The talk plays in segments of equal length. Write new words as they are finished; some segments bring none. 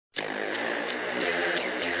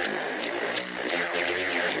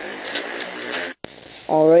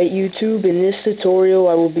Alright YouTube, in this tutorial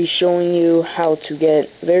I will be showing you how to get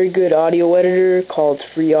a very good audio editor called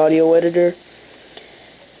Free Audio Editor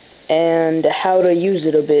and how to use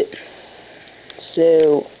it a bit.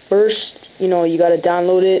 So first, you gotta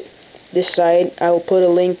download it. This site, I will put a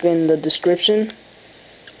link in the description.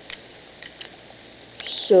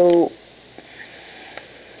 So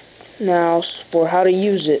now for how to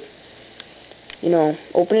use it,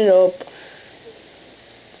 open it up.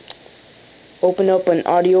 Open up an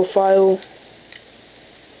audio file.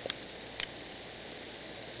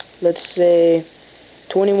 Let's say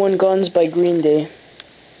 21 Guns by Green Day.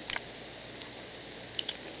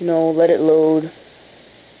 Let it load.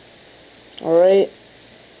 Alright.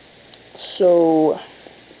 So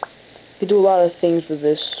you do a lot of things with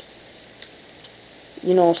this.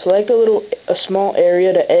 Select a small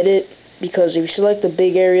area to edit, because if you select a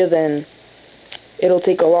big area, then it'll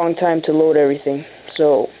take a long time to load everything.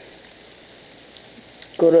 So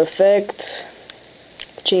go to effect,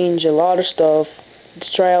 change a lot of stuff.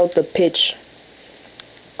 Let's try out the pitch.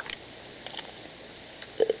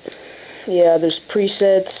 Yeah, there's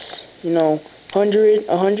presets.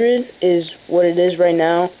 100 is what it is right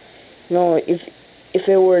now. If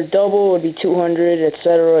it were double, it would be 200,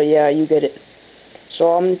 etc. Yeah, you get it.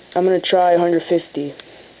 So I'm gonna try 150.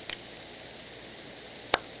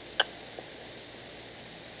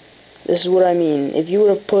 This is what I mean. If you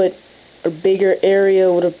would have put a bigger area,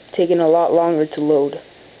 it would have taken a lot longer to load.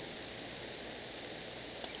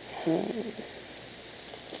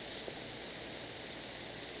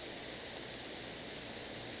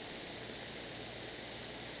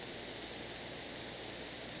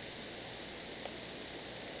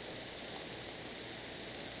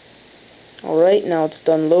 Alright, now it's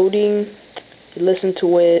done loading. You listen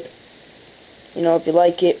to it. If you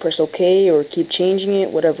like it, press OK, or keep changing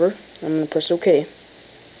it, whatever. I'm gonna press OK.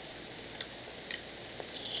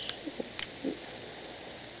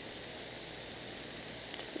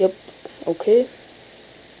 Yep, okay.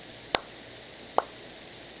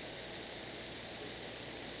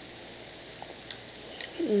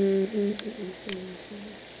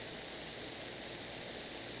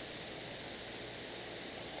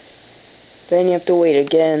 Then you have to wait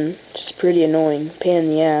again. It's pretty annoying. Pain in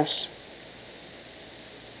the ass.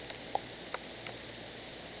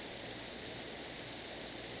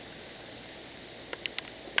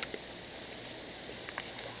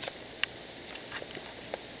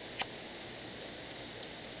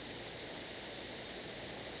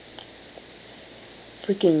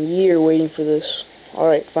 Freaking year waiting for this.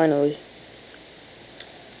 Alright, finally.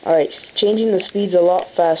 Alright, changing the speed's a lot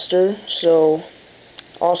faster, so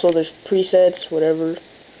also there's presets, whatever.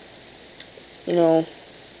 I'm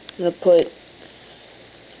gonna put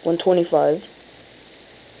 125.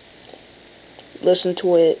 Listen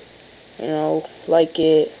to it, like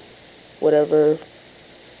it, whatever.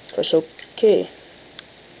 Press OK.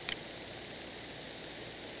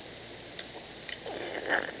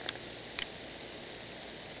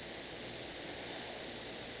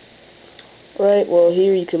 Right, well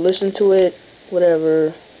here you can listen to it,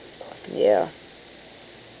 whatever, yeah.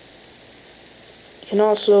 You can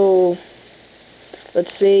also,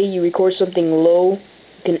 let's say you record something low,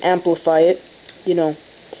 you can amplify it, you can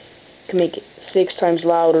make it 6 times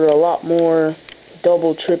louder, a lot more,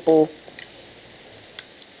 double, triple,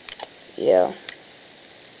 yeah.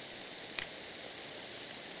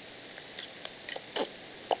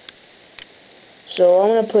 So I'm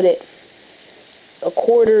gonna put it a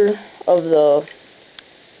quarter of the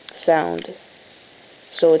sound,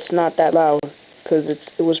 so it's not that loud, because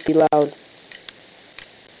it was pretty loud.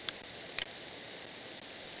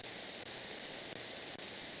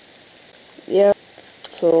 Yeah,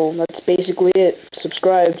 so that's basically it.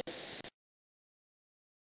 Subscribe.